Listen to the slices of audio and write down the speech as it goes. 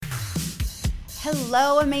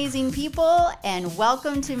Hello, amazing people, and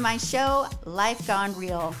welcome to my show, Life Gone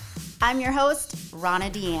Real. I'm your host, Rana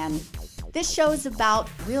Deanne. This show is about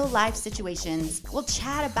real life situations. We'll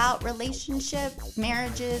chat about relationships,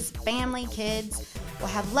 marriages, family, kids. We'll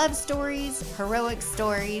have love stories, heroic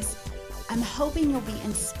stories. I'm hoping you'll be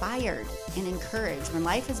inspired and encouraged when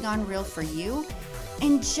life has gone real for you.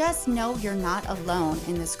 And just know you're not alone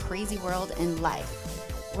in this crazy world and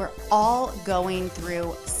life. We're all going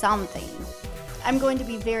through something. I'm going to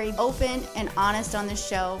be very open and honest on this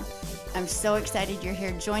show. I'm so excited you're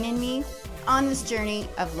here joining me on this journey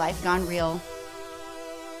of Life Gone Real.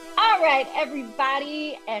 All right,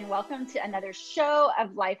 everybody, and welcome to another show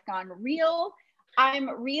of Life Gone Real.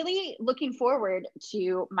 I'm really looking forward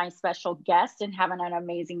to my special guest and having an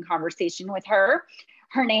amazing conversation with her.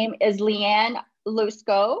 Her name is Leanne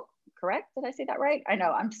Lusco. Correct? Did I say that right? I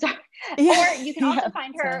know. I'm sorry. Yeah. Or you can also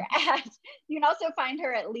find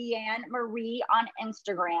her at Leanne Marie on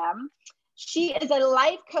Instagram. She is a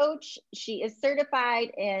life coach. She is certified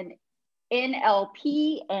in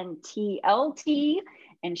NLP and TLT,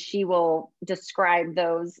 and she will describe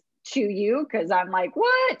those to you because I'm like,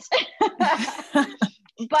 what?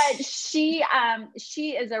 But she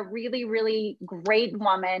is a really, really great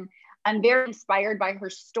woman. I'm very inspired by her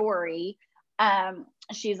story.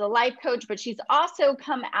 She's a life coach, but she's also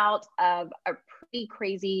come out of a pretty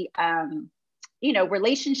crazy,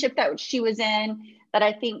 relationship that she was in that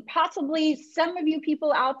I think possibly some of you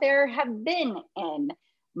people out there have been in,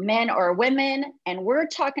 men or women. And we're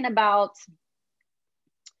talking about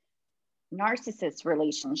narcissist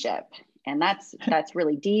relationship. And that's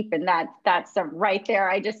really deep. And that's right there.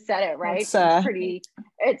 I just said it, right?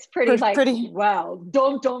 It's pretty wow.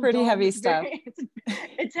 Don't pretty heavy stuff.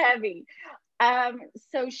 It's heavy.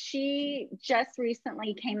 So she just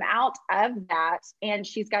recently came out of that, and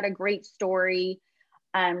she's got a great story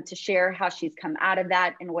to share how she's come out of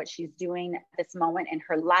that and what she's doing at this moment in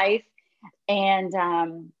her life. And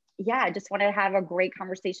I just want to have a great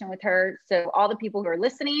conversation with her. So all the people who are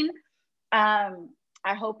listening, I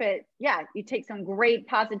hope you take some great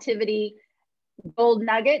positivity, gold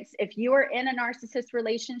nuggets. If you are in a narcissist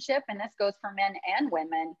relationship, and this goes for men and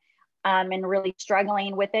women, and really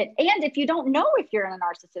struggling with it. And if you don't know if you're in a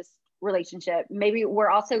narcissist relationship, maybe we're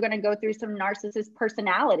also going to go through some narcissist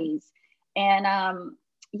personalities. And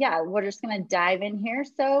we're just going to dive in here.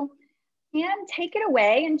 So, and take it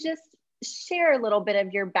away and just share a little bit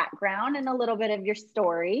of your background and a little bit of your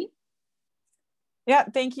story. Yeah,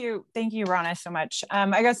 thank you. Thank you, Rana, so much.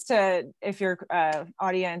 I guess if your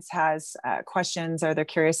audience has questions or they're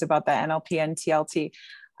curious about the NLP and TLT,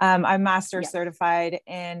 I'm master certified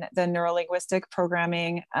in the neurolinguistic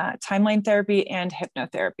programming, timeline therapy, and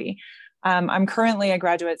hypnotherapy. I'm currently a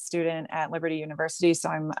graduate student at Liberty University, so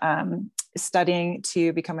I'm studying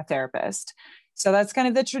to become a therapist. So that's kind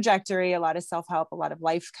of the trajectory, a lot of self-help, a lot of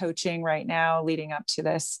life coaching right now, leading up to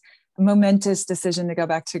this momentous decision to go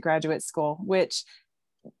back to graduate school, which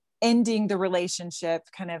ending the relationship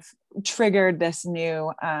kind of triggered this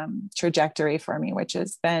new trajectory for me, which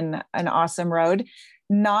has been an awesome road.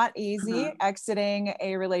 Not easy exiting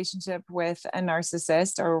a relationship with a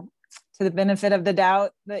narcissist, or to the benefit of the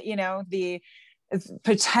doubt that, the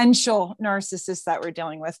potential narcissist that we're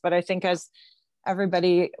dealing with. But I think as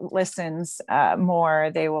everybody listens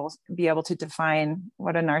more, they will be able to define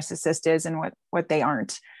what a narcissist is and what they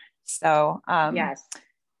aren't. So, yes.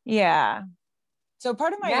 Yeah. So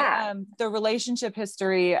part of my, the relationship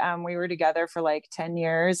history, we were together for like 10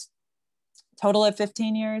 years, total of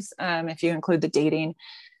 15 years, if you include the dating.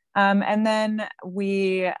 And then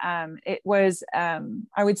it was, I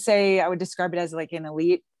would describe it as like an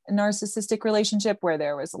elite narcissistic relationship where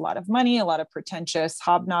there was a lot of money, a lot of pretentious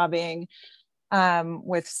hobnobbing,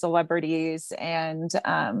 with celebrities and,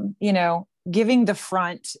 giving the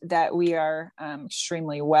front that we are,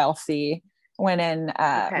 extremely wealthy, when in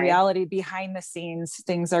reality, behind the scenes,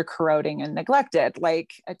 things are corroding and neglected,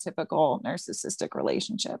 like a typical narcissistic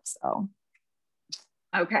relationship. So.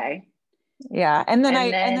 Okay. Yeah. And then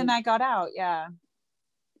I got out. Yeah.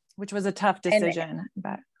 Which was a tough decision,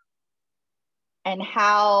 And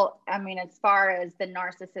how, as far as the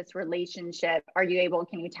narcissist relationship,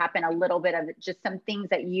 can you tap in a little bit of just some things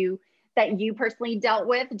that you personally dealt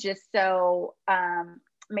with, just so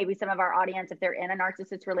maybe some of our audience, if they're in a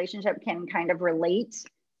narcissist relationship, can kind of relate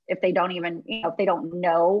if they don't even, if they don't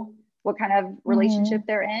know what kind of relationship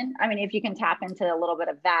they're in. If you can tap into a little bit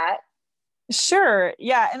of that. Sure.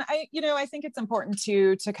 Yeah. And I think it's important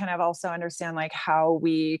to kind of also understand like how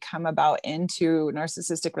we come about into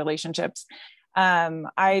narcissistic relationships.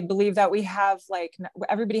 I believe that we have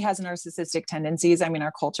everybody has narcissistic tendencies.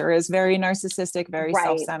 Our culture is very narcissistic, very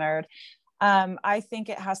self-centered. I think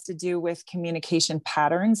it has to do with communication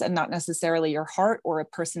patterns and not necessarily your heart or a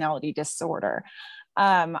personality disorder.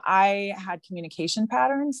 I had communication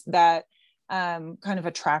patterns that kind of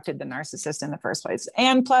attracted the narcissist in the first place.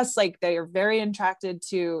 And plus, like, they are very attracted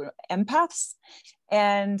to empaths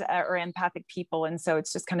and or empathic people. And so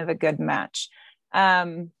it's just kind of a good match.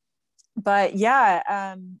 But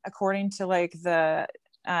yeah, according to like the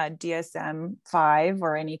DSM-5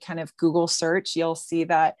 or any kind of Google search, you'll see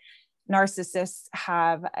that narcissists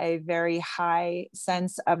have a very high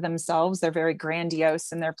sense of themselves. They're very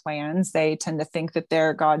grandiose in their plans. They tend to think that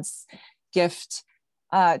they're God's gift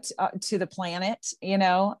to the planet. You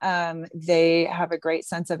know, they have a great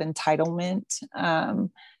sense of entitlement.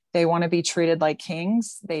 They want to be treated like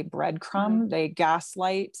kings. They breadcrumb, they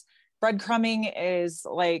gaslight. Breadcrumbing is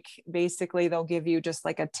like, basically they'll give you just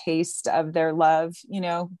like a taste of their love, you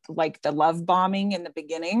know, like the love bombing in the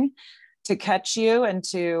beginning to catch you and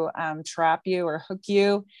to trap you or hook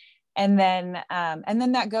you. And then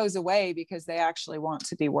that goes away because they actually want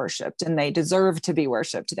to be worshiped and they deserve to be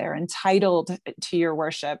worshiped. They're entitled to your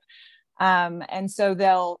worship. And so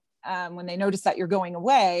they'll, when they notice that you're going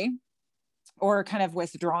away or kind of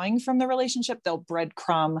withdrawing from the relationship, they'll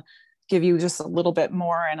breadcrumb, give you just a little bit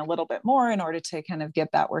more and a little bit more in order to kind of get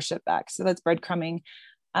that worship back. So that's breadcrumbing.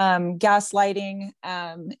 Gaslighting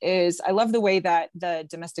is, I love the way that the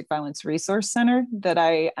Domestic Violence Resource Center that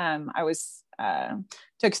I was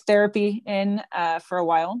took therapy in for a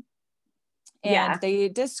while, and they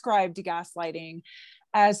described gaslighting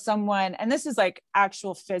as someone, and this is like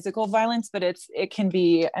actual physical violence, but it can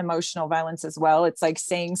be emotional violence as well. It's like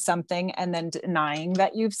saying something and then denying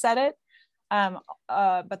that you've said it.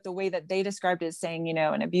 But the way that they described it is saying, you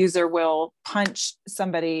know, an abuser will punch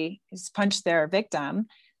their victim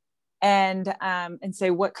and say,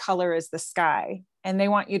 what color is the sky? And they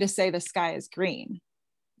want you to say the sky is green,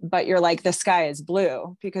 but you're like, the sky is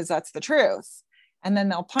blue, because that's the truth. And then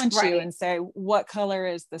they'll punch you and say, what color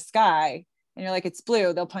is the sky? And you're like, it's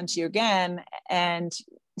blue. They'll punch you again and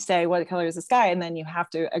say, what color is the sky? And then you have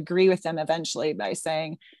to agree with them eventually by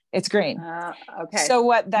saying it's green. Okay. So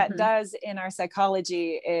what that does in our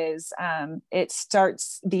psychology is it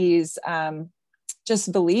starts these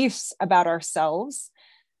just beliefs about ourselves,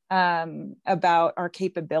 about our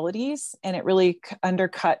capabilities, and it really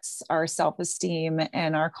undercuts our self-esteem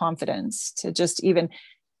and our confidence to just even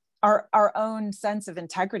our own sense of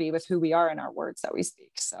integrity with who we are and our words that we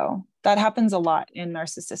speak. So that happens a lot in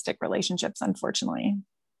narcissistic relationships, unfortunately.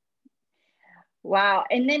 Wow.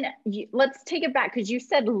 And then let's take it back, because you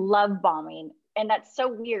said love bombing, and that's so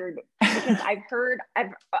weird because I've heard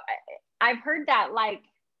that like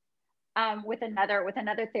with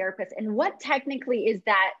another therapist. And what technically is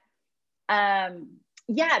that?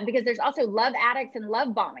 Because there's also love addicts and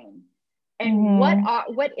love bombing. And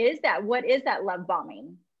what is that? What is that love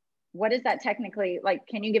bombing? What is that technically? Like,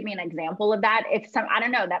 can you give me an example of that? If I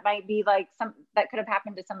don't know, that might be like that could have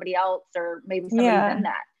happened to somebody else, or maybe somebody's done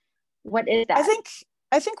that. What is that?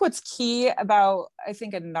 I think what's key about, a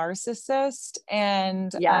narcissist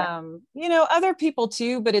and, other people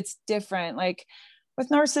too, but it's different. Like with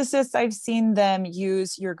narcissists, I've seen them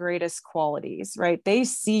use your greatest qualities, right? They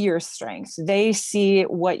see your strengths. They see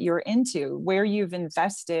what you're into, where you've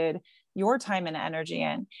invested your time and energy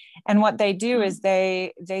in. And what they do is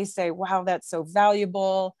they say, wow, that's so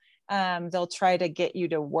valuable. They'll try to get you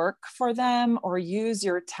to work for them or use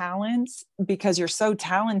your talents because you're so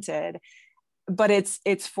talented, but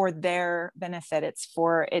it's for their benefit.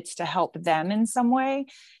 It's to help them in some way.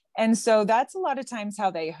 And so that's a lot of times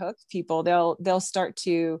how they hook people. They'll start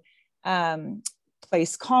to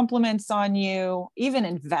place compliments on you, even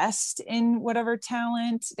invest in whatever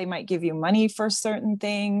talent. They might give you money for certain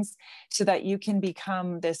things so that you can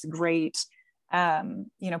become this great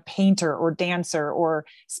painter or dancer or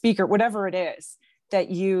speaker, whatever it is that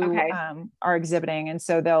you are exhibiting. And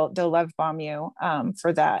so they'll love bomb you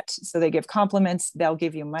for that. So they give compliments, they'll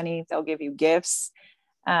give you money, they'll give you gifts.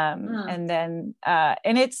 And then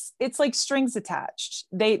and it's like strings attached.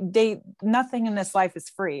 They nothing in this life is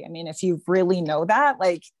free. I mean, if you really know that,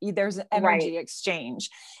 like, there's an energy exchange.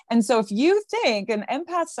 And so if you think, and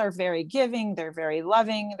empaths are very giving, they're very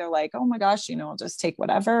loving, they're like, oh my gosh, I'll just take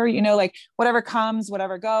whatever, like whatever comes,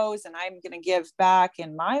 whatever goes, and I'm going to give back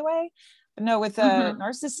in my way. But no, with a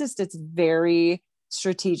narcissist, it's very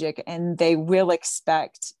strategic, and they will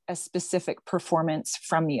expect a specific performance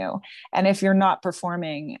from you. And if you're not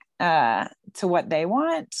performing to what they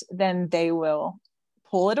want, then they will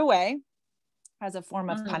pull it away as a form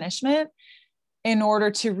of punishment in order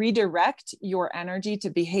to redirect your energy to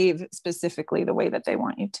behave specifically the way that they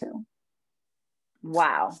want you to.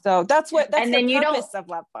 Wow. So that's the purpose of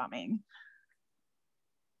love bombing.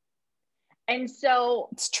 And so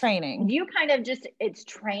it's training. You kind of just, it's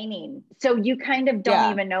training. So you kind of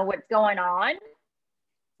don't even know what's going on.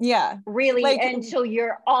 Yeah. Really, like, until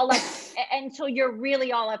you're until you're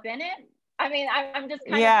really all up in it. I mean, I'm just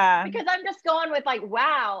kind of, because I'm just going with like,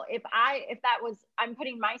 wow, if that was, I'm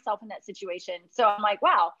putting myself in that situation. So I'm like,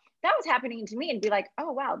 wow, that was happening to me, and be like,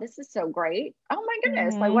 oh, wow, this is so great. Oh my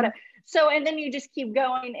goodness. Like what? So, and then you just keep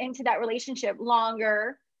going into that relationship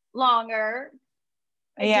longer.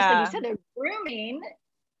 And just like you said, they're grooming,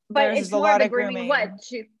 but There's it's more of a grooming.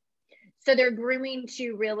 So they're grooming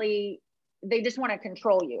to really, they just want to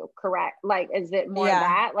control you, correct? Like, is it more of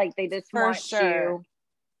that? Like they just want to,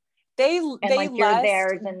 they like you're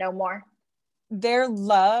theirs and no more. Their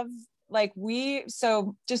love, like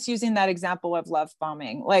so just using that example of love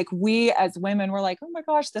bombing, like we as women were like, oh my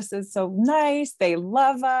gosh, this is so nice. They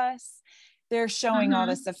love us. They're showing all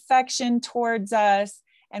this affection towards us,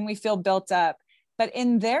 and we feel built up. But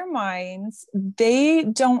in their minds, they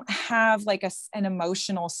don't have like an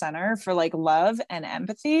emotional center for like love and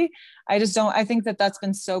empathy. I think that that's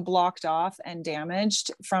been so blocked off and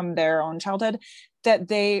damaged from their own childhood that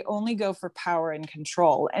they only go for power and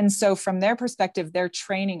control. And so from their perspective, they're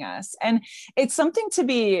training us. And it's something to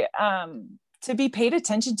be paid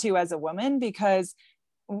attention to as a woman, because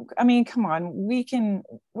I mean, come on,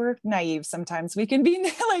 we're naive sometimes. We can be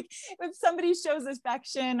like, if somebody shows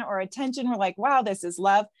affection or attention, we're like, wow, this is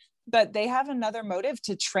love. But they have another motive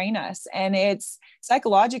to train us. And it's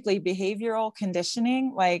psychologically behavioral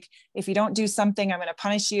conditioning. Like, if you don't do something, I'm going to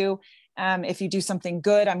punish you. If you do something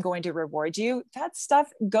good, I'm going to reward you. That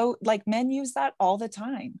stuff like men use that all the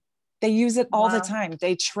time. They use it all the time.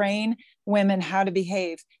 They train women how to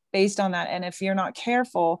behave based on that. And if you're not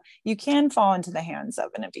careful, you can fall into the hands of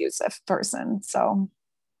an abusive person. So.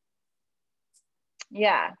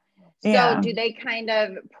 Yeah. So do they kind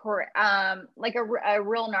of, like a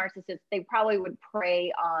real narcissist, they probably would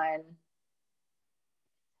prey on,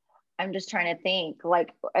 I'm just trying to think,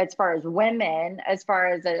 like, as far as women, as far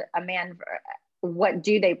as a man, what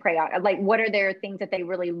do they prey on? Like, what are their things that they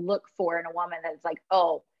really look for in a woman that's like,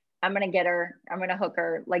 oh, I'm going to get her, I'm going to hook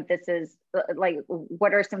her. Like, this is like,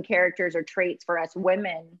 what are some characters or traits for us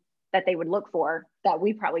women that they would look for that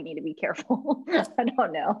we probably need to be careful? I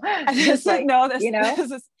don't know. Just like, no, this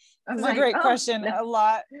is like, a great question. No. A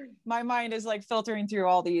lot, my mind is like filtering through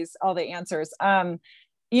all the answers.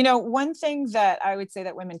 One thing that I would say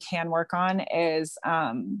that women can work on is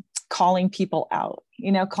calling people out,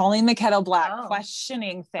 calling the kettle black,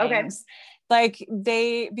 questioning things. Like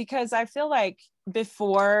because I feel like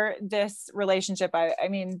before this relationship, I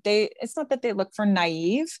mean, it's not that they look for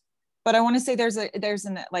naive, but I want to say there's a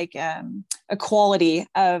quality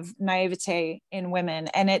of naivete in women,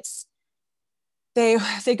 and it's,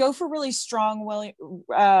 they go for really strong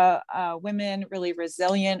women, really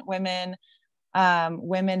resilient women,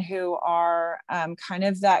 women who are kind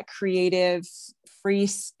of that creative, free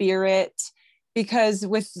spirit, because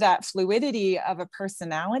with that fluidity of a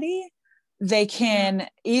personality, they can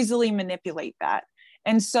easily manipulate that.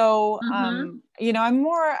 And so, I'm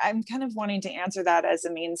kind of wanting to answer that as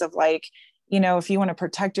a means of like, if you want to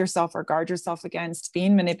protect yourself or guard yourself against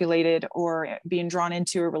being manipulated or being drawn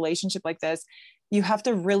into a relationship like this, you have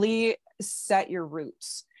to really set your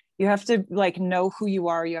roots. You have to like know who you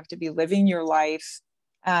are. You have to be living your life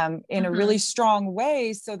in a really strong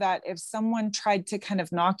way, so that if someone tried to kind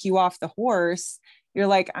of knock you off the horse, you're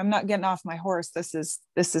like, I'm not getting off my horse. This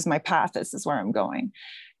is my path. This is where I'm going.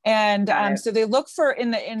 And so they look for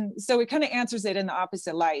so it kind of answers it in the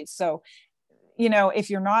opposite light. So, if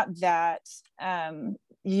you're not that,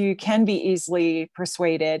 you can be easily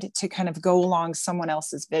persuaded to kind of go along someone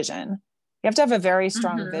else's vision. You have to have a very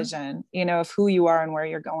strong vision, of who you are and where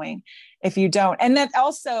you're going. If you don't, and that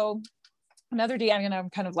also another I'm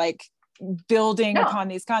kind of like building upon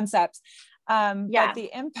these concepts. But the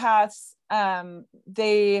empaths,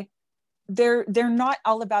 they're not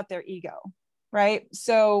all about their ego, right?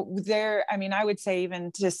 So I would say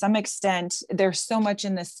even to some extent, there's so much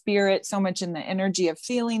in the spirit, so much in the energy of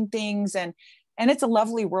feeling things, and it's a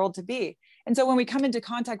lovely world to be. And so when we come into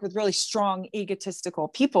contact with really strong egotistical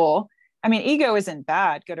people, I mean, ego isn't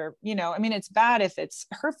bad, good, or, it's bad if it's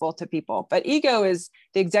hurtful to people, but ego is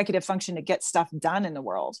the executive function to get stuff done in the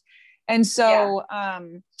world. And so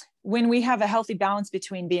when we have a healthy balance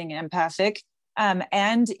between being empathic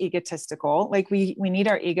and egotistical, like we need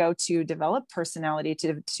our ego to develop personality,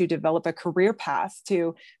 to develop a career path,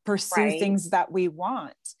 to pursue things that we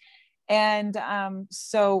want. And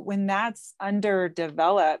so when that's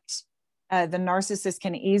underdeveloped, the narcissist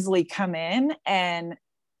can easily come in and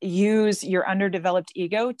use your underdeveloped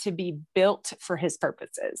ego to be built for his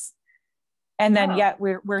purposes. And then yet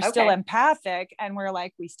we're still Okay. empathic, and we're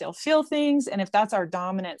like, we still feel things. And if that's our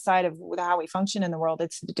dominant side of how we function in the world,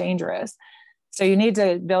 it's dangerous. So you need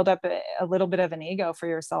to build up a little bit of an ego for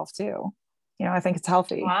yourself too. You know, I think it's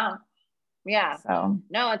healthy. Wow. Yeah. So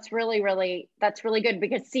No, it's really, really, that's really good,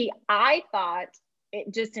 because see, I thought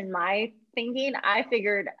it, just in my thinking, I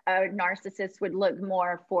figured a narcissist would look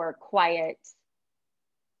more for quiet,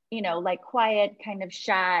 you know, like quiet, kind of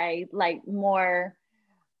shy, like more,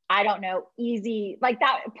 I don't know, easy, like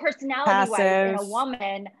that personality wise in a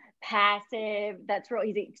woman, passive, that's real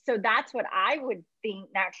easy. So that's what I would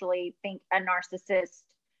naturally think a narcissist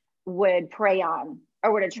would prey on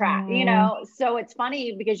or would attract, you know? So it's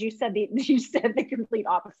funny because you said the complete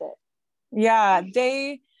opposite. Yeah,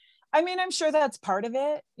 I mean, I'm sure that's part of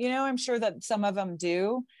it. You know, I'm sure that some of them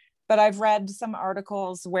do, but I've read some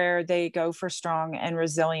articles where they go for strong and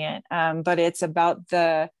resilient. But it's about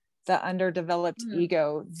the underdeveloped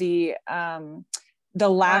ego, the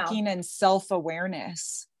lacking in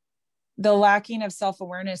self-awareness, the lacking of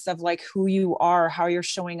self-awareness of like who you are, how you're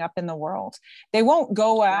showing up in the world. They won't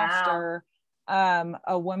go after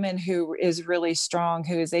a woman who is really strong,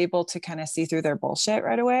 who is able to kind of see through their bullshit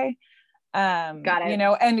right away. Got it. You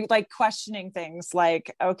know, and like questioning things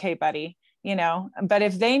like, okay, buddy, you know, but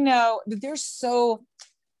if they know, they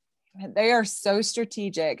are so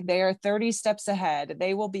strategic, they are 30 steps ahead,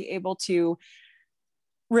 they will be able to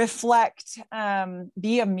reflect,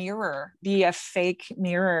 be a mirror, be a fake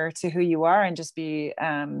mirror to who you are, and just be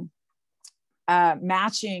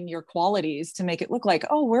matching your qualities to make it look like,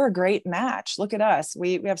 oh, we're a great match, look at us,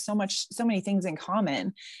 we have so many things in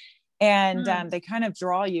common. And they kind of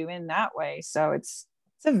draw you in that way. So it's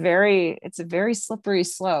a very slippery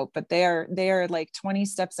slope, but they are like 20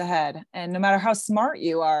 steps ahead. And no matter how smart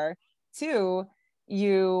you are too,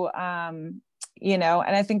 you know,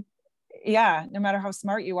 and I think, yeah, no matter how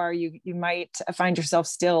smart you are, you might find yourself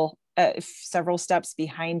still several steps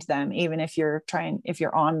behind them, even if you're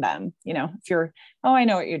on them, you know, if you're, oh, I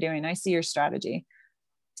know what you're doing, I see your strategy.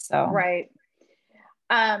 So right.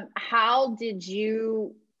 How did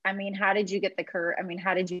you get the courage? I mean,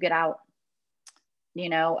 how did you get out, you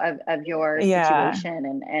know, of your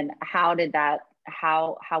situation, and how was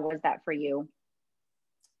that for you?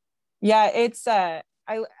 Yeah, it's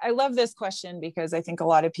I love this question, because I think a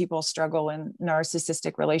lot of people struggle in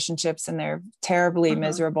narcissistic relationships, and they're terribly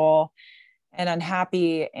miserable and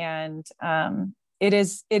unhappy. And it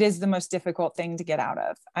is the most difficult thing to get out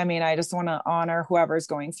of. I mean, I just want to honor whoever's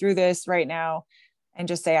going through this right now and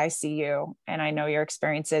just say, I see you and I know your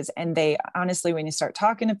experiences. And they honestly, when you start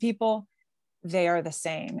talking to people, they are the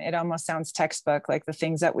same. It almost sounds textbook, like the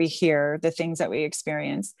things that we hear, the things that we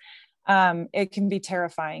experience. It can be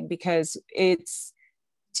terrifying, because it's,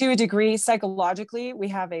 to a degree, psychologically, we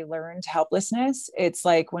have a learned helplessness. It's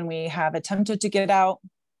like when we have attempted to get out,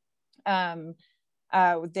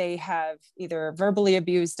 they have either verbally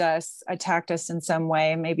abused us, attacked us in some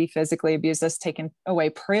way, maybe physically abused us, taken away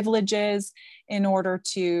privileges in order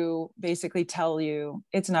to basically tell you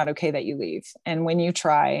it's not okay that you leave. And when you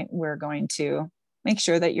try, we're going to make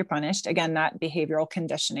sure that you're punished. Again, that behavioral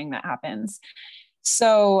conditioning that happens,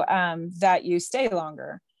 so that you stay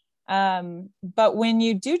longer. But when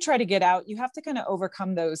you do try to get out, you have to kind of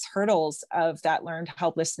overcome those hurdles of that learned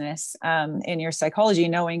helplessness in your psychology,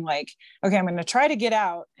 knowing like, okay, I'm going to try to get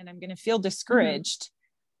out and I'm going to feel discouraged,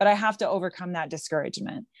 but I have to overcome that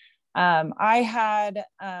discouragement. I had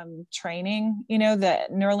training, you know, the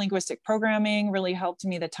neurolinguistic programming really helped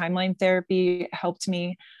me. The timeline therapy helped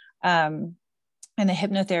me. And the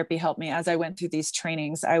hypnotherapy helped me as I went through these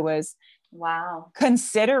trainings. I was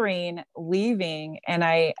considering leaving, and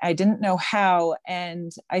I didn't know how. And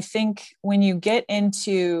I think when you get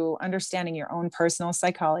into understanding your own personal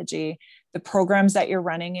psychology, the programs that you're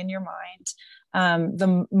running in your mind,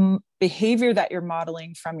 the behavior that you're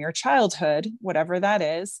modeling from your childhood, whatever that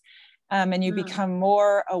is, and you become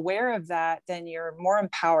more aware of that, then you're more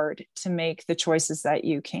empowered to make the choices that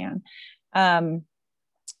you can. But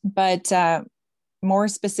more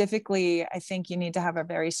specifically, I think you need to have a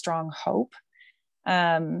very strong hope.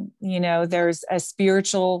 You know, there's a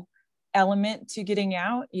spiritual element to getting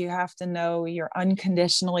out. You have to know you're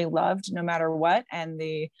unconditionally loved no matter what. And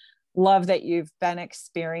the love that you've been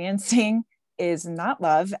experiencing is not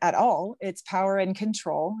love at all. It's power and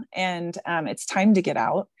control. And it's time to get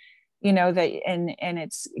out, you know, that, and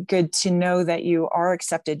it's good to know that you are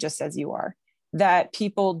accepted just as you are, that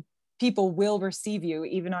people will receive you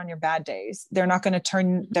even on your bad days. They're not going to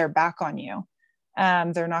turn their back on you.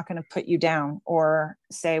 They're not going to put you down or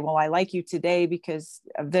say, well, I like you today because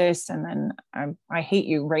of this, and then I hate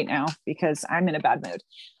you right now because I'm in a bad mood.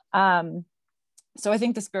 So I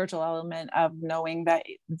think the spiritual element of knowing that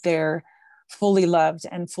they're fully loved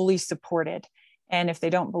and fully supported. And if they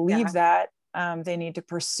don't believe that, they need to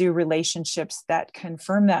pursue relationships that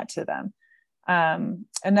confirm that to them.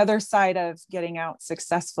 Another side of getting out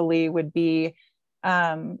successfully would be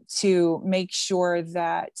to make sure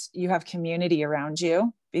that you have community around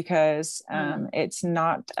you, because it's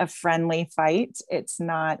not a friendly fight. It's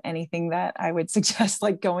not anything that I would suggest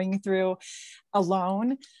like going through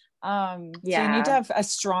alone. So you need to have a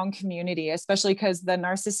strong community, especially because the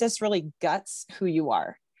narcissist really guts who you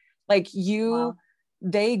are. Like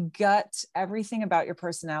they gut everything about your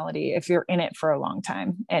personality if you're in it for a long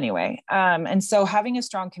time anyway. And so having a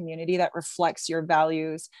strong community that reflects your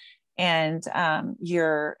values and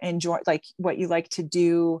your like what you like to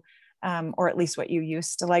do, or at least what you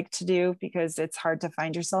used to like to do, because it's hard to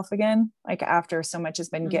find yourself again, like after so much has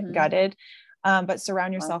been gutted. But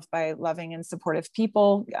surround yourself by loving and supportive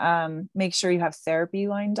people. Make sure you have therapy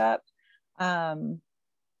lined up,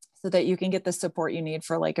 so that you can get the support you need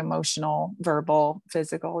for like emotional, verbal,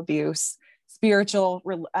 physical abuse, spiritual,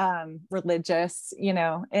 religious,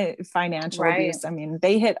 financial abuse. I mean,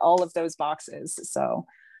 they hit all of those boxes. So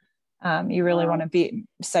you really want to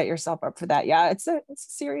set yourself up for that. Yeah, it's a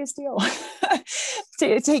serious deal.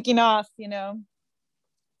 Taking off,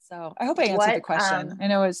 So I hope I answered the question. I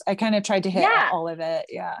know I kind of tried to hit all of it.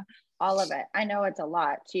 Yeah. All of it. I know it's a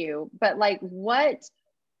lot too, but like what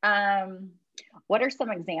are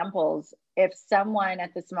some examples if someone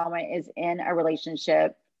at this moment is in a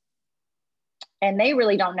relationship and they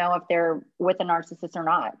really don't know if they're with a narcissist or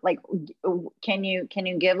not? Like, can you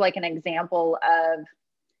give like an example of,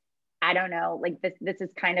 I don't know, like this is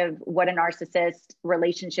kind of what a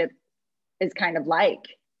relationship is kind of like.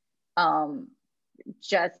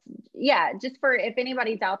 Just for if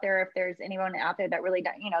anybody's out there, if there's anyone out there that really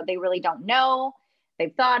don't, they really don't know,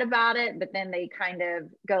 they've thought about it, but then they kind of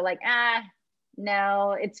go like,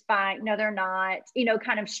 no, it's fine. No, they're not,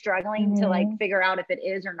 kind of struggling to like figure out if it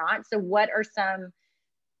is or not. So what are some,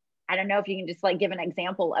 I don't know if you can just like give an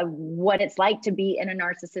example of what it's like to be in a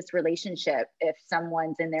narcissist relationship if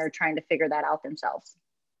someone's in there trying to figure that out themselves.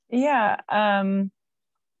 Yeah. I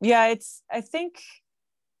think,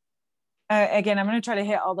 again, I'm going to try to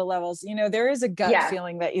hit all the levels. There is a gut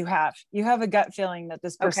feeling that you have a gut feeling that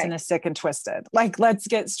this person is sick and twisted. Like, let's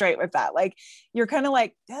get straight with that. Like, you're kind of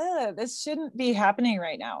like, this shouldn't be happening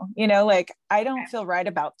right now. Like, I don't feel right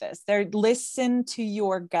about this. Listen to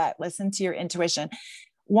your gut, listen to your intuition.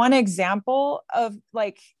 One example of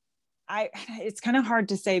like, it's kind of hard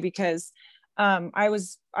to say because I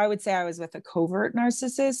would say I was with a covert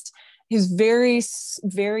narcissist. He's very,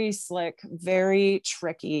 very slick, very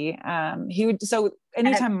tricky. So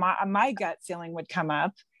anytime my gut feeling would come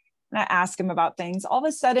up and I ask him about things, all of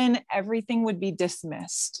a sudden everything would be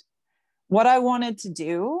dismissed. What I wanted to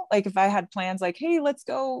do, like if I had plans like, hey, let's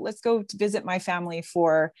go to visit my family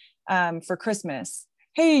for Christmas.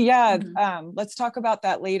 Hey, let's talk about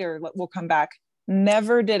that later. We'll come back.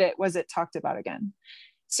 Never was it talked about again.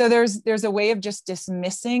 So there's a way of just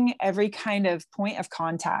dismissing every kind of point of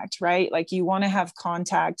contact, right? Like you want to have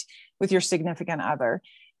contact with your significant other.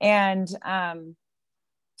 And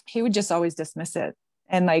he would just always dismiss it.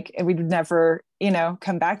 And like, we'd never,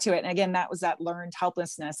 come back to it. And again, that was that learned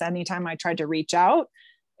helplessness. Anytime I tried to reach out,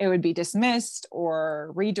 it would be dismissed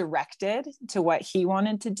or redirected to what he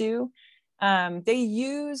wanted to do. They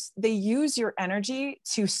use your energy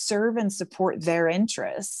to serve and support their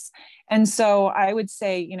interests. And so I would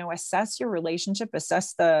say, assess your relationship,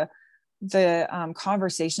 assess the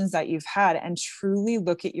conversations that you've had, and truly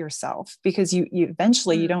look at yourself, because you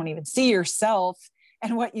eventually you don't even see yourself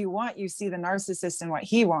and what you want. You see the narcissist and what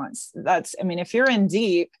he wants.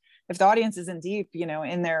 If the audience is in deep,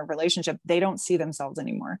 in their relationship, they don't see themselves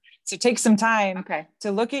anymore. So take some time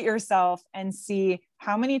to look at yourself and see,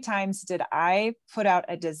 how many times did I put out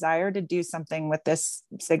a desire to do something with this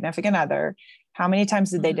significant other? How many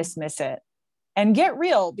times did they dismiss it? And get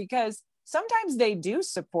real, because sometimes they do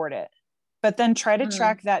support it, but then try to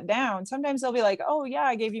track that down. Sometimes they'll be like, oh yeah,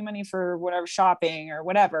 I gave you money for whatever, shopping or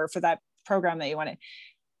whatever, for that program that you wanted.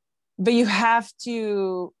 But you have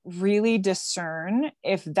to really discern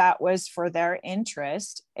if that was for their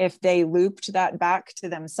interest, if they looped that back to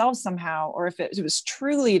themselves somehow, or if it was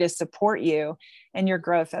truly to support you and your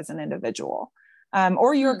growth as an individual,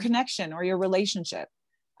 or your connection or your relationship.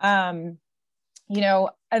 And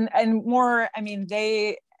more, I mean,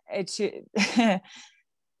 they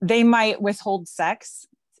might withhold sex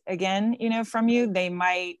again, from you. They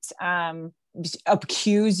might,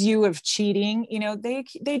 accuse you of cheating.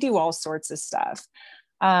 They do all sorts of stuff.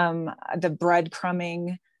 The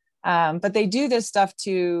breadcrumbing, But they do this stuff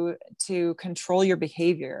to control your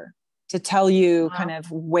behavior, to tell you kind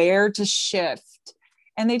of where to shift.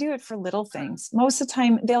 And they do it for little things. Most of the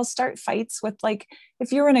time they'll start fights with, like,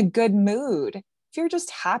 if you're in a good mood, if you're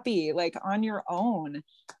just happy, like on your own,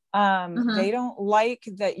 they don't like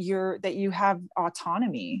that you have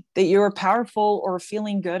autonomy, that you're powerful or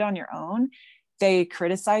feeling good on your own. They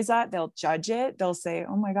criticize that. They'll judge it. They'll say,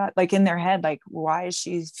 oh my God, like in their head, like, why is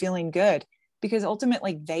she feeling good? Because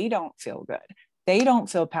ultimately they don't feel good. They don't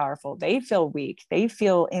feel powerful. They feel weak. They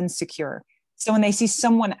feel insecure. So when they see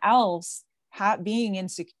someone else being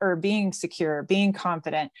insecure or being secure, being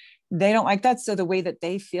confident, they don't like that. So the way that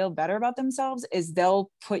they feel better about themselves is they'll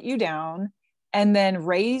put you down and then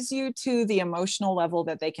raise you to the emotional level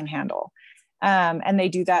that they can handle. And they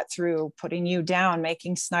do that through putting you down,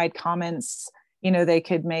 making snide comments. They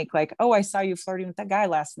could make like, oh, I saw you flirting with that guy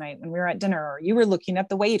last night when we were at dinner, or you were looking at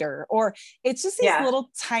the waiter, or it's just these little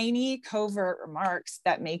tiny covert remarks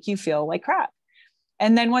that make you feel like crap.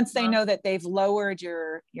 And then once they know that they've lowered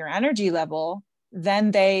your energy level, then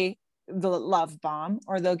they'll love bomb,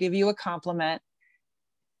 or they'll give you a compliment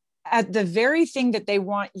at the very thing that they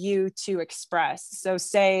want you to express. So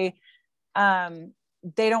say,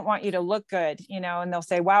 they don't want you to look good, and they'll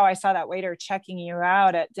say, wow, I saw that waiter checking you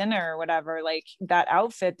out at dinner or whatever. Like, that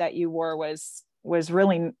outfit that you wore was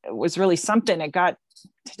really something. It got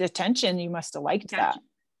attention. You must've liked that,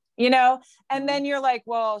 and then you're like,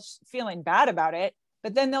 well, feeling bad about it.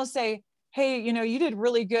 But then they'll say, hey, you did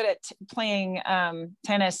really good at playing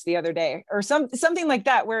tennis the other day, or something like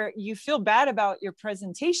that, where you feel bad about your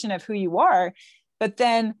presentation of who you are, but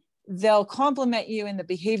then they'll compliment you in the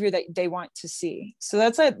behavior that they want to see. So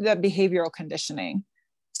that's like that behavioral conditioning.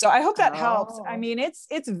 So I hope that helps. I mean, it's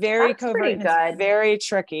very covert and it's very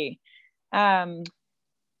tricky. Or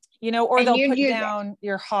they'll put down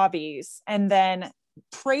your hobbies and then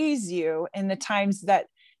praise you in the times that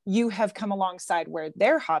you have come alongside where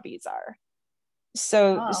their hobbies are.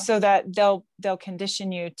 So that they'll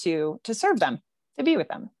condition you to serve them, to be with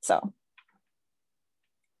them. So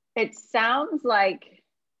it sounds like,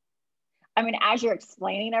 I mean, as you're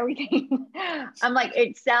explaining everything, I'm like,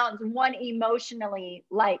 it sounds emotionally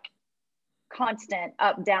like constant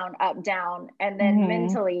up, down, and then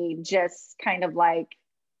mentally just kind of like,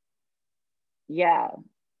 I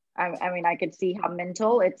mean, I could see how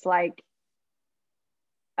mental it's like,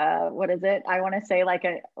 what is it? I want to say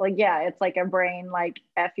it's like a brain, like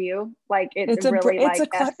F you, like it's really like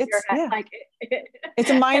it's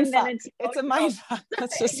a mind fuck. It's a mind fuck.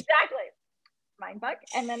 Exactly. Mind fuck.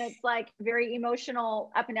 And then it's like very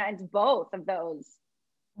emotional up and down. It's both of those,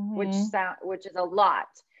 which is a lot.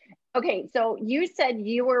 Okay. So you said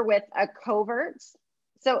you were with a covert.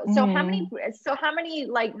 So how many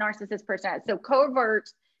like narcissist personalities? So covert,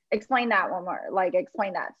 explain that one more,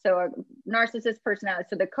 explain that. So a narcissist personality.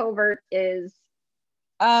 So the covert is,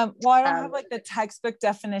 well, I don't have like the textbook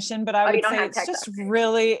definition, but I would say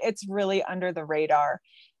it's really under the radar.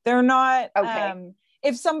 They're not,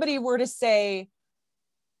 if somebody were to say,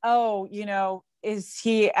 oh, is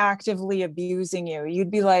he actively abusing you? You'd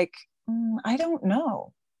be like, I don't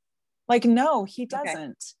know. Like, no, he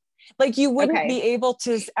doesn't. Like, you wouldn't be able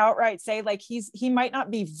to outright say, like, he might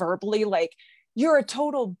not be verbally like, you're a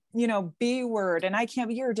total, B word, and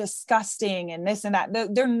you're disgusting and this and that.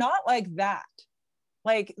 They're not like that.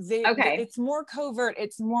 Like it's more covert.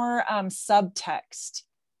 It's more subtext.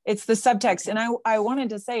 It's the subtext. And I wanted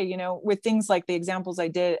to say, with things like the examples I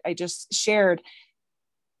just shared,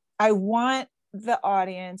 I want the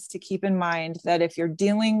audience to keep in mind that if you're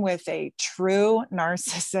dealing with a true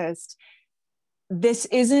narcissist, this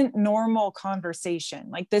isn't normal conversation.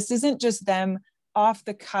 Like, this isn't just them off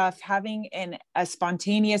the cuff having a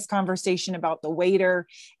spontaneous conversation about the waiter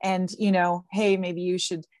and, hey, maybe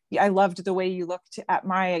I loved the way you looked at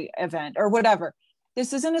my event or whatever.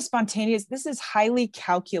 This isn't a spontaneous, this is highly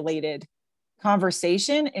calculated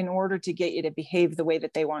conversation in order to get you to behave the way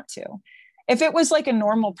that they want to. If it was like a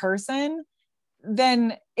normal person,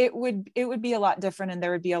 then it would be a lot different and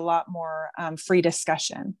there would be a lot more free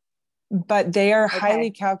discussion. But they are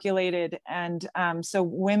highly calculated. And so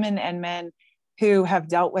women and men who have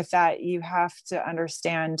dealt with that, you have to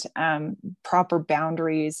understand proper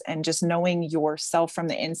boundaries and just knowing yourself from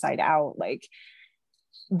the inside out, like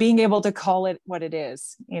being able to call it what it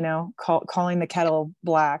is, calling the kettle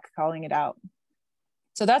black, calling it out.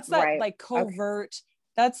 So that's that like covert,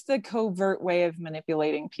 that's the covert way of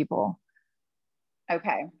manipulating people.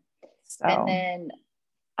 Okay. So. And then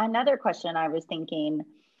another question I was thinking,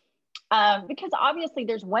 because obviously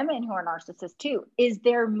there's women who are narcissists too. Is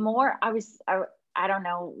there more? I don't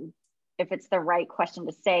know. if it's the right question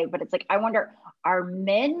to say, but it's like, I wonder, are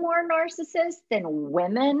men more narcissists than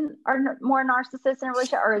women are more narcissists in a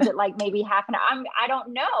relationship? Or is it like maybe half and I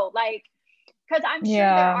don't know. Like, cause I'm sure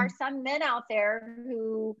there are some men out there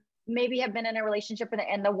who maybe have been in a relationship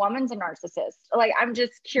and the woman's a narcissist. Like, I'm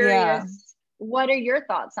just curious, what are your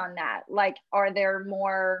thoughts on that? Like, are there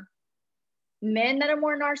more men that are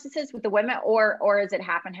more narcissists with the women, or is it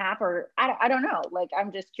half and half, or I don't know. Like,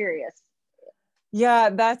 I'm just curious.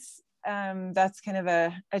 Yeah, that's kind of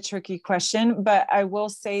a tricky question, but I will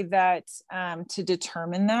say that to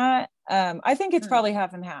determine that, I think it's probably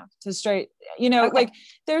half and half to straight, like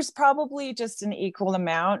there's probably just an equal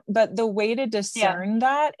amount, but the way to discern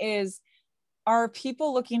that is, are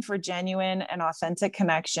people looking for genuine and authentic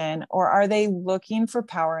connection, or are they looking for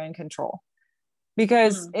power and control?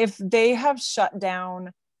 Because if they have shut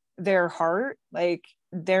down their heart, like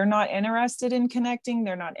they're not interested in connecting,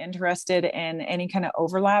 they're not interested in any kind of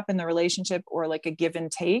overlap in the relationship or like a give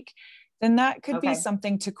and take, then that could be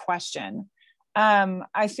something to question.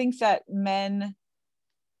 I think that men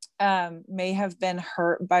may have been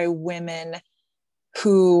hurt by women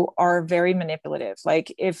who are very manipulative.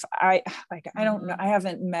 Like I don't know, I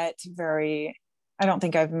don't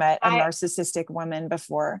think I've met a narcissistic woman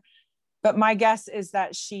before. But my guess is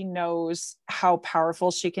that she knows how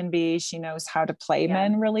powerful she can be. She knows how to play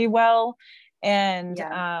men really well, and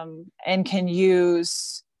can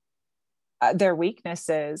use their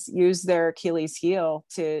weaknesses, use their Achilles heel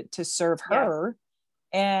to serve her,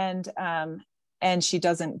 and she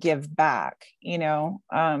doesn't give back. So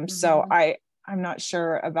I'm not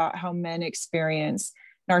sure about how men experience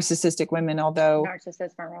narcissistic women, although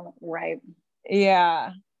right?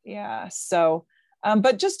 Yeah. So.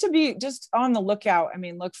 But just on the lookout, I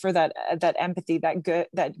mean, look for that empathy, that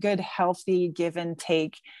good, healthy give and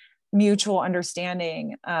take, mutual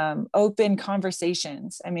understanding, open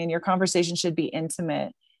conversations. I mean, your conversation should be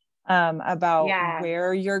intimate, about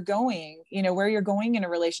where you're going, where you're going in a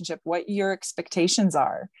relationship, what your expectations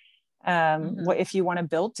are, what if you want to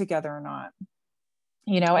build together or not,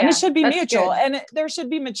 and it should be mutual. Good. And there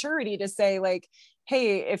should be maturity to say, like,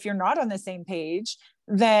 hey, if you're not on the same page,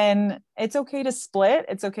 then it's okay to split.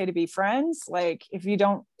 It's okay to be friends. Like, if you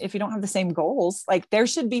don't have the same goals, like there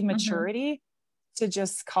should be maturity to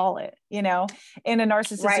just call it, in a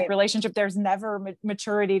narcissistic relationship, there's never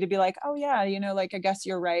maturity to be like, oh yeah, like, I guess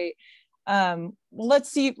you're right.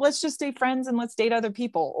 Let's just stay friends and let's date other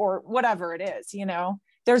people or whatever it is,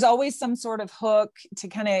 there's always some sort of hook to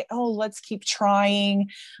kind of, let's keep trying.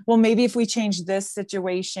 Well, maybe if we change this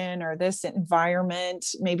situation or this environment,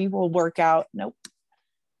 maybe we'll work out. Nope.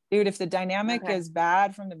 Dude, if the dynamic is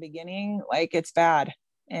bad from the beginning, like, it's bad,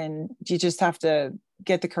 and you just have to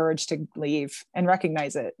get the courage to leave and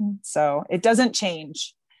recognize it. So it doesn't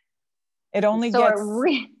change. It only gets.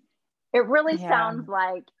 It really sounds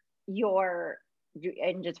like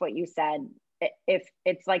and just what you said, if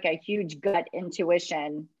it's like a huge gut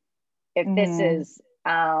intuition, if this is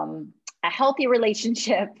a healthy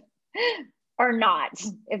relationship or not,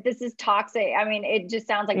 if this is toxic. I mean, it just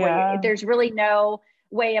sounds like there's really no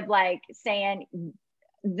way of like saying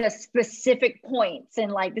the specific points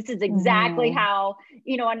and like, this is exactly how,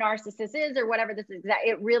 a narcissist is or whatever. This is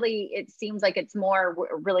it seems like it's more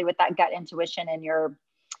really with that gut intuition and your,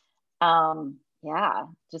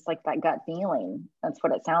 just like that gut feeling. That's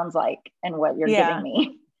what it sounds like and what you're giving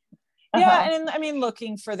me. And I mean,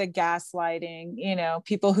 looking for the gaslighting,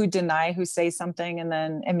 people who say something and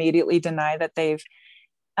then immediately deny that they've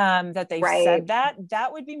said that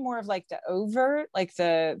would be more of like the overt, like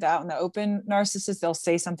the out in the open narcissist. They'll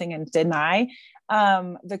say something and deny.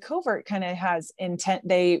 The covert kind of has intent.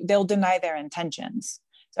 They'll deny their intentions.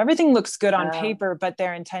 So everything looks good on paper, but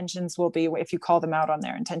their intentions will be, if you call them out on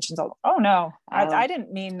their intentions, I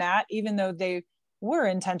didn't mean that, even though they were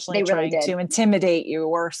intentionally trying to intimidate you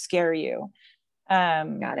or scare you.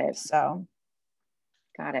 Got it. So.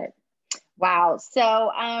 Got it. Wow. So,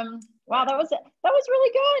 wow, that was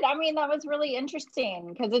really good. I mean, that was really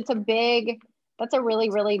interesting because that's a really,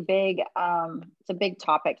 really big, it's a big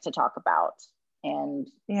topic to talk about. And,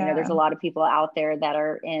 there's a lot of people out there that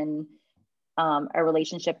are in a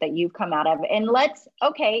relationship that you've come out of. And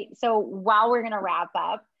so while we're going to wrap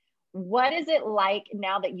up, what is it like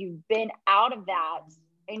now that you've been out of that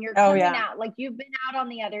and you're coming out, like you've been out on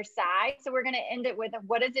the other side? So we're going to end it with,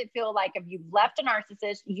 what does it feel like if you've left a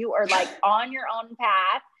narcissist, you are like on your own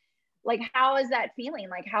path? Like, how is that feeling?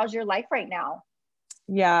 Like, how's your life right now?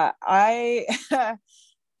 Yeah, I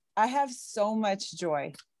have so much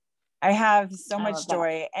joy. I have so much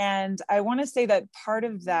joy. And I want to say that part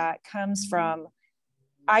of that comes from,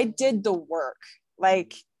 I did the work.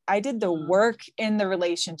 Like, I did the work in the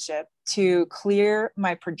relationship to clear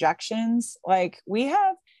my projections. Like, we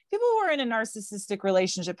have people who are in a narcissistic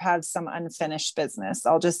relationship have some unfinished business.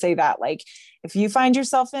 I'll just say that. Like, if you find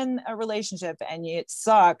yourself in a relationship and it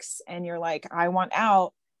sucks and you're like, I want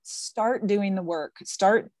out, start doing the work,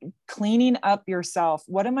 start cleaning up yourself.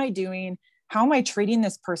 What am I doing? How am I treating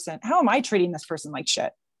this person? How am I treating this person like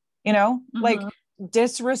shit? Like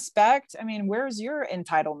disrespect. I mean, where's your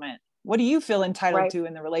entitlement? What do you feel entitled to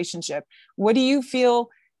in the relationship? What do you feel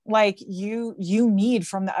like you need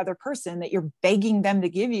from the other person that you're begging them to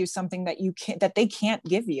give you something that they can't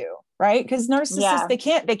give you? Right? Because narcissists,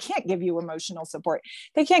 they can't give you emotional support.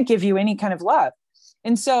 They can't give you any kind of love.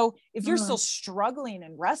 And so if you're still struggling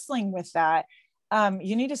and wrestling with that,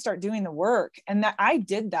 you need to start doing the work. And that I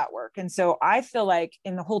did that work. And so I feel like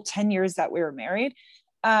in the whole 10 years that we were married,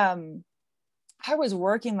 I was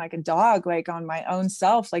working like a dog, like on my own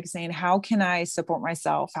self, like saying, how can I support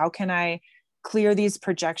myself? How can I clear these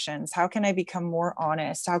projections? How can I become more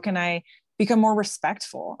honest? How can I become more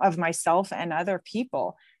respectful of myself and other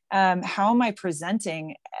people? How am I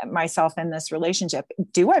presenting myself in this relationship?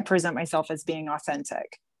 Do I present myself as being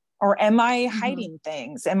authentic? Or am I hiding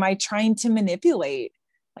things? Am I trying to manipulate?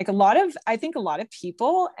 Like I think a lot of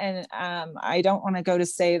people, and I don't want to go to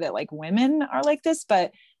say that like women are like this,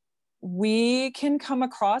 but we can come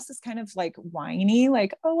across as kind of like whiny,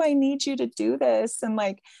 like, oh, I need you to do this. And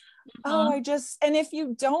like, oh, and if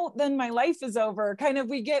you don't, then my life is over. Kind of,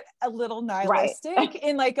 we get a little nihilistic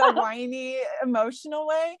in like a whiny, emotional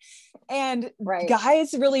way. And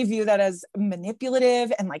guys really view that as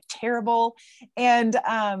manipulative and like terrible. And,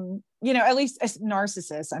 at least as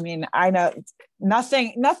narcissists, I mean, I know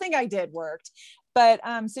nothing I did worked, but,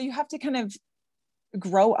 so you have to kind of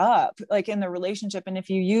grow up like in the relationship. And if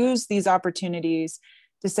you use these opportunities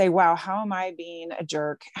to say, wow, how am I being a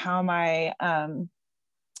jerk? How am I,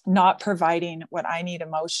 not providing what I need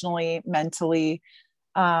emotionally, mentally,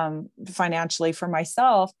 financially for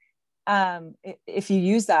myself. If you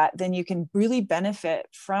use that, then you can really benefit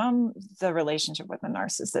from the relationship with a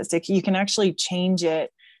narcissist. You can actually change it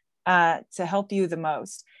to help you the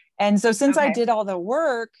most. And so since I did all the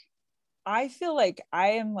work, I feel like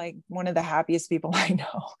I am like one of the happiest people I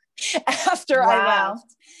know. After I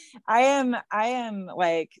left, I am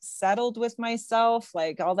like settled with myself.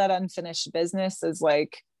 Like all that unfinished business is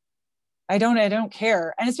like, I don't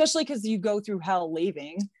care. And especially because you go through hell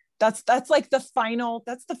leaving. That's like the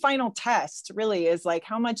final test really, is like,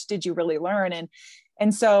 how much did you really learn?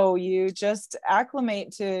 And so you just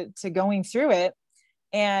acclimate to going through it.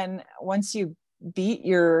 And once you beat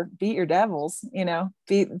your devils,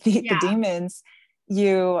 beat the demons,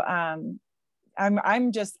 I'm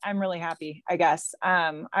really happy, I guess.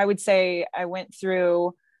 I would say I went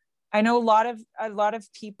through, I know a lot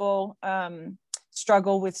of people,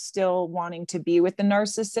 struggle with still wanting to be with the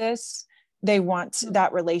narcissist. They want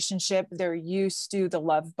that relationship. They're used to the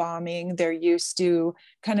love bombing. They're used to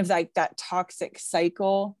kind of like that toxic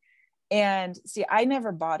cycle. And see, I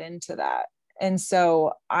never bought into that. And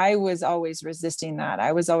so I was always resisting that.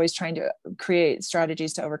 I was always trying to create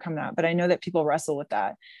strategies to overcome that. But I know that people wrestle with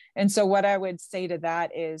that. And so what I would say to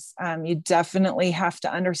that is, you definitely have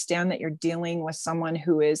to understand that you're dealing with someone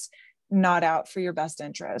who is not out for your best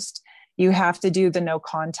interest. You have to do the no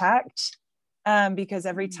contact, because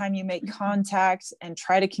every time you make contact and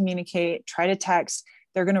try to communicate, try to text,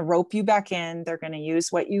 they're going to rope you back in. They're going to use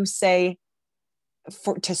what you say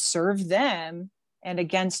to serve them and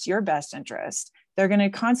against your best interest. They're going to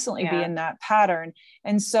constantly be in that pattern.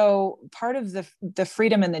 And so part of the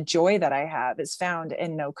freedom and the joy that I have is found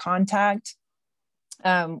in no contact.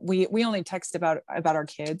 We only text about our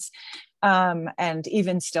kids. And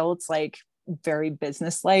even still, it's like very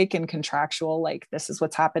business-like and contractual, like this is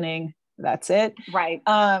what's happening. That's it. Right.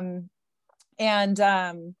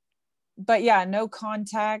 But yeah, no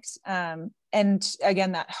contact. And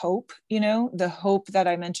again, that hope, the hope that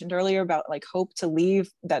I mentioned earlier about like hope to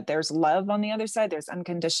leave, that there's love on the other side. There's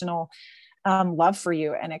unconditional love for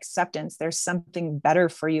you and acceptance. There's something better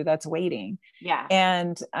for you that's waiting. Yeah.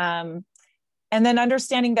 And then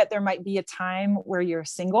understanding that there might be a time where you're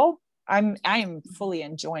single. I'm fully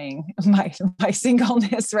enjoying my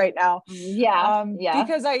singleness right now. Yeah.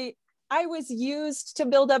 Because I was used to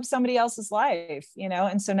build up somebody else's life,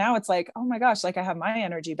 and so now it's like, oh my gosh, like I have my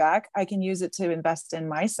energy back. I can use it to invest in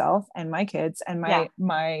myself and my kids and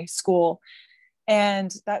my school.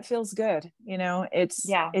 And that feels good.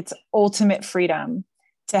 It's ultimate freedom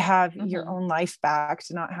to have your own life back,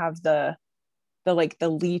 to not have the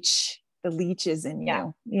leeches in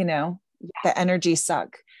you, the energy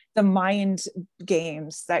suck, the mind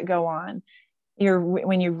games that go on.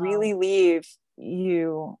 When you really leave,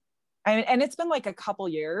 and it's been like a couple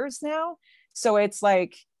years now. So it's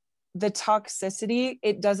like the toxicity,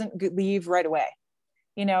 it doesn't leave right away.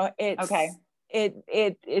 You know, it's okay.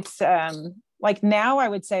 It's like now I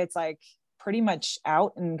would say it's like pretty much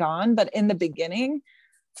out and gone. But in the beginning,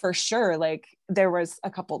 for sure, like there was a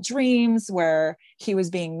couple dreams where he was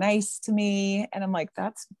being nice to me and I'm like,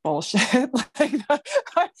 that's bullshit. Like,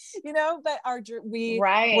 you know, but we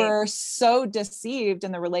were so deceived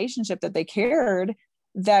in the relationship that they cared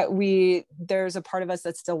that there's a part of us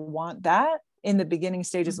that still want that in the beginning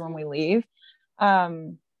stages when we leave.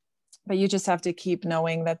 But you just have to keep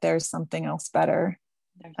knowing that there's something else better.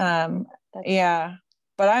 Yeah.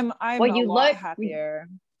 But I'm well, a lot happier.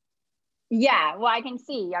 Yeah, well, I can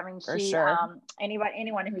see. I mean,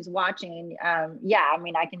 anyone who's watching, yeah, I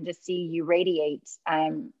mean, I can just see you radiate,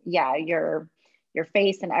 yeah, your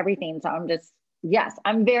face and everything. So yes,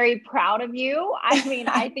 I'm very proud of you. I mean,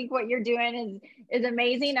 I think what you're doing is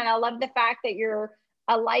amazing, and I love the fact that you're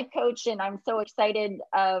a life coach, and I'm so excited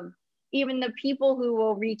of even the people who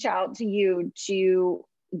will reach out to you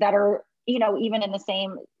that are, you know, even in the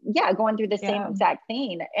same, going through the same exact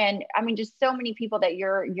thing. And I mean, just so many people that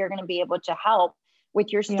you're going to be able to help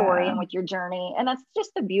with your story and with your journey. And that's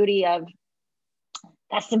just the beauty of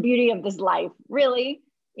this life, really,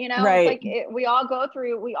 you know, it's like we all go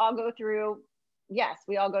through a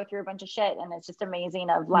bunch of shit. And it's just amazing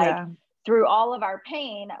of like through all of our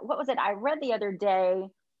pain. What was it? I read the other day,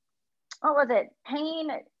 what was it? Pain.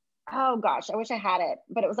 Oh gosh, I wish I had it,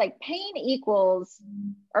 but it was like pain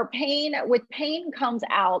comes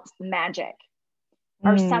out magic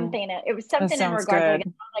or something. It was something in regards to like,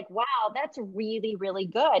 I'm like, wow, that's really, really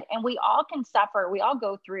good. And we all can suffer. We all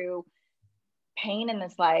go through pain in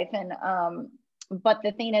this life. And, but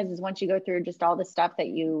the thing is once you go through just all the stuff that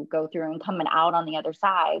you go through and coming out on the other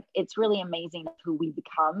side, it's really amazing who we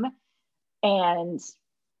become. And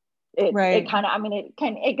it kind of, I mean,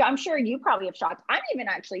 I'm sure you probably have shocked. I'm even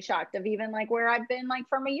actually shocked of even like where I've been like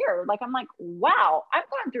from a year. Like, I'm like, wow, I've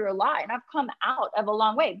gone through a lot and I've come out of a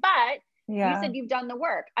long way, but you said you've done the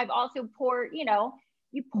work. I've also poured, you know,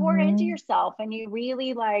 you pour into yourself and you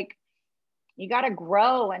really like, you got to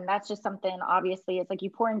grow. And that's just something, obviously it's like you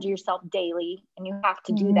pour into yourself daily and you have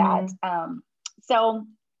to do that. So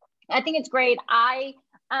I think it's great.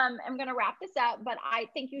 I'm going to wrap this up, but I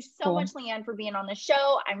thank you so much, Leanne, for being on the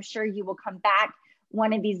show. I'm sure you will come back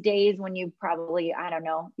one of these days when you probably, I don't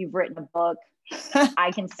know, you've written a book.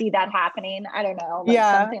 I can see that happening. I don't know, like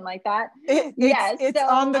something like that. It's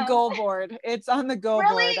on the goal board. It's on the goal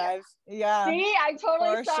board. See, I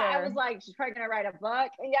totally thought, I was like, she's probably going to write a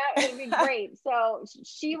book. Yeah, it'd be great. So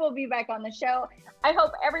she will be back on the show. I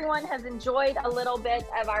hope everyone has enjoyed a little bit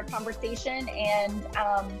of our conversation. And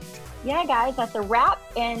yeah, guys, that's a wrap.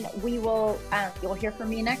 And we will, you'll hear from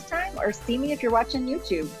me next time or see me if you're watching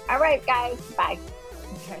YouTube. All right, guys. Bye.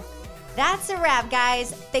 Okay. That's a wrap,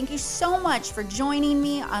 guys. Thank you so much for joining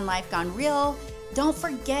me on Life Gone Real. Don't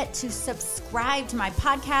forget to subscribe to my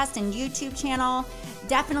podcast and YouTube channel.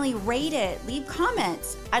 Definitely rate it. Leave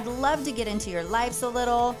comments. I'd love to get into your lives a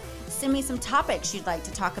little. Send me some topics you'd like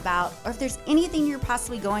to talk about, or if there's anything you're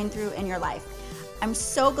possibly going through in your life. I'm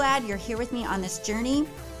so glad you're here with me on this journey.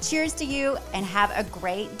 Cheers to you and have a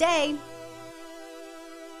great day.